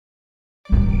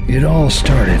It all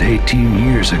started 18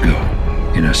 years ago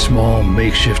in a small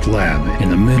makeshift lab in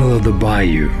the middle of the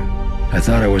bayou. I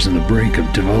thought I was on the brink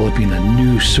of developing a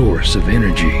new source of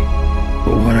energy,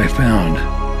 but what I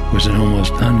found was an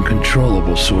almost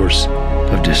uncontrollable source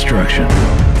of destruction.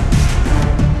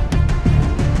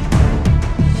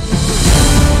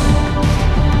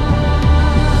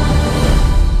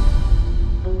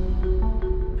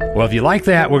 Well, if you like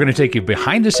that, we're going to take you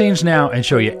behind the scenes now and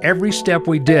show you every step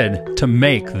we did to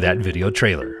make that video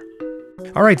trailer.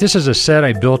 All right, this is a set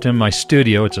I built in my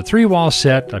studio. It's a 3-wall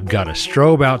set. I've got a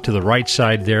strobe out to the right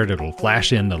side there that'll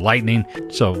flash in the lightning.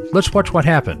 So let's watch what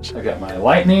happens. I got my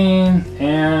lightning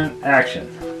and action.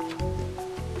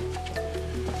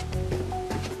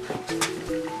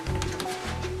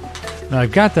 Now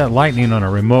I've got that lightning on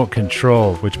a remote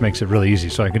control, which makes it really easy,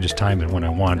 so I can just time it when I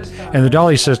want. And the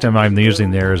dolly system I'm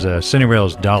using there is a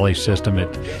Cinerail's dolly system.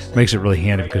 It makes it really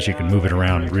handy because you can move it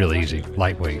around really easy,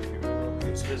 lightweight.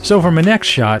 So for my next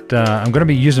shot, I'm going to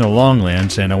be using a long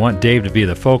lens, and I want Dave to be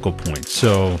the focal point.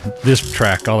 So this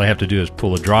track, all I have to do is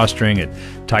pull a drawstring, it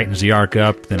tightens the arc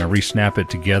up, then I re-snap it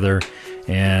together,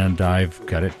 and I've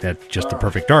got it at just the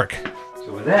perfect arc.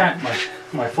 So with that,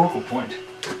 my focal point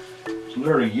is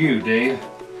literally you, Dave.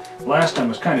 Last time I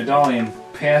was kind of dollying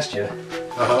past you,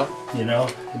 you know,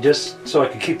 just so I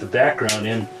could keep the background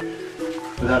in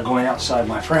without going outside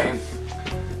my frame.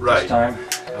 Right. This time,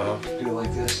 do it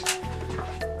like this.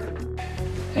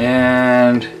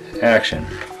 And action.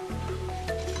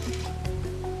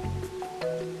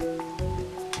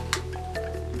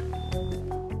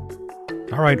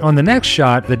 All right, on the next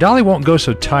shot, the dolly won't go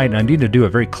so tight, and I need to do a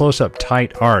very close-up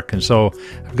tight arc, and so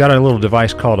I've got a little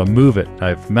device called a Move It.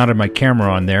 I've mounted my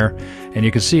camera on there, and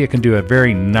you can see it can do a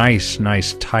very nice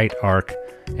tight arc,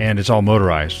 and it's all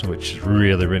motorized, which is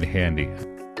really, really handy.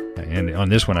 And on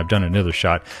this one, I've done another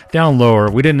shot down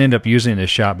lower. We didn't end up using this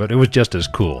shot, but it was just as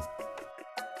cool.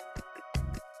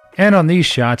 And on these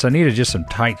shots, I needed just some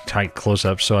tight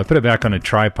close-ups, so I put it back on a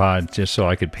tripod just so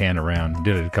I could pan around.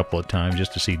 Did it a couple of times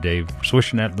just to see Dave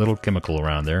swishing that little chemical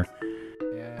around there.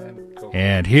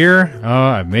 And here,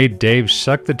 I made Dave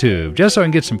suck the tube, just so I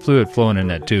can get some fluid flowing in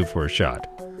that tube for a shot.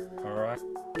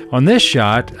 On this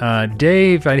shot,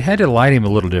 Dave, I had to light him a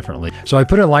little differently. So I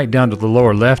put a light down to the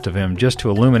lower left of him just to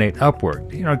illuminate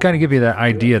upward. You know, kind of give you that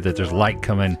idea that there's light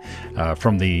coming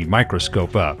from the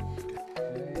microscope up.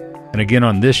 And again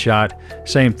on this shot,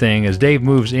 same thing. As Dave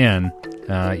moves in,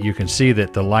 you can see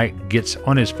that the light gets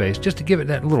on his face just to give it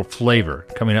that little flavor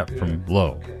coming up from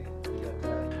low.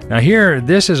 Now here,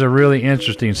 this is a really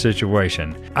interesting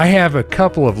situation. I have a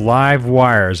couple of live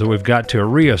wires that we've got to a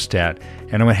rheostat,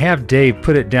 and I'm going to have Dave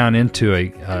put it down into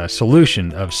a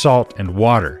solution of salt and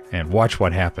water, and watch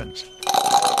what happens.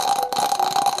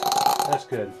 That's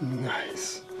good.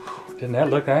 Nice. Didn't that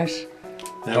look nice?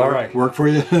 That worked for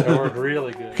you? That worked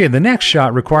really good. Okay, the next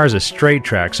shot requires a straight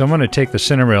track, so I'm going to take the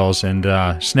Cinerails and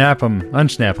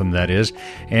unsnap them that is,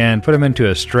 and put them into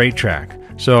a straight track.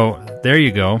 So there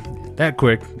you go. That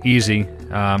quick, easy.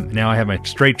 Now I have my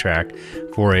straight track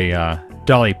for a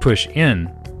dolly push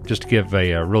in, just to give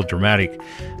a real dramatic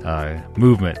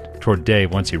movement toward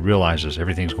Dave once he realizes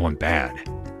everything's going bad.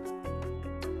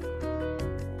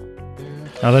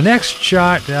 Now the next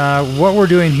shot, what we're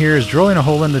doing here is drilling a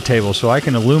hole in the table so I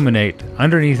can illuminate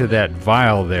underneath of that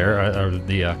vial there, or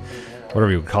the,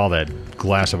 whatever you would call that,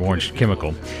 glass of orange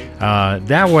chemical.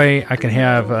 That way I can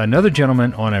have another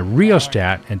gentleman on a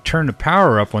rheostat and turn the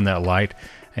power up on that light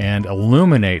and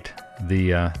illuminate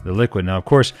the liquid. Now of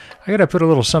course I got to put a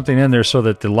little something in there so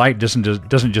that the light doesn't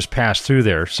just pass through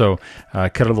there. So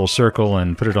cut a little circle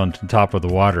and put it on top of the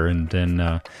water, and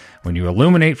then when you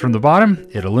illuminate from the bottom,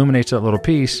 it illuminates that little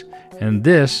piece, and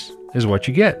this is what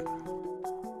you get.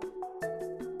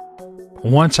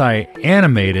 Once I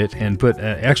animate it and put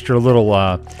an extra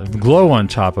little glow on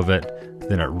top of it,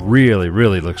 then it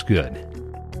really looks good.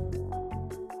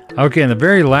 Okay, in the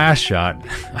very last shot,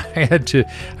 I had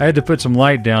to put some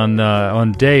light down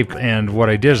on Dave, and what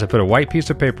I did is I put a white piece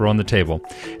of paper on the table,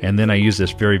 and then I used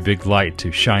this very big light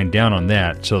to shine down on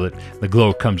that so that the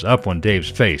glow comes up on Dave's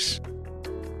face.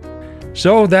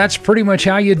 So that's pretty much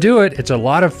how you do it. It's a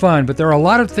lot of fun, but there are a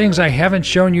lot of things I haven't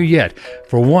shown you yet.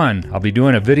 For one, I'll be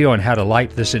doing a video on how to light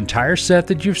this entire set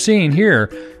that you've seen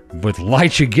here with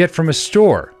lights you get from a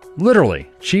store. Literally,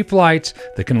 cheap lights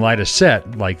that can light a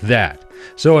set like that.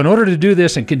 So in order to do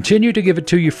this and continue to give it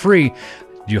to you free,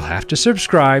 you'll have to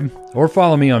subscribe or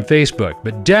follow me on Facebook,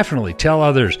 but definitely tell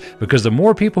others, because the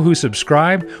more people who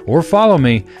subscribe or follow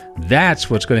me, that's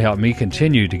what's going to help me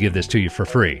continue to give this to you for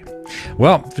free.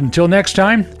 Well, until next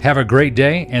time, have a great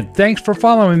day, and thanks for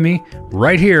following me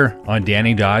right here on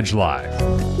Danny Dodge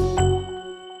Live.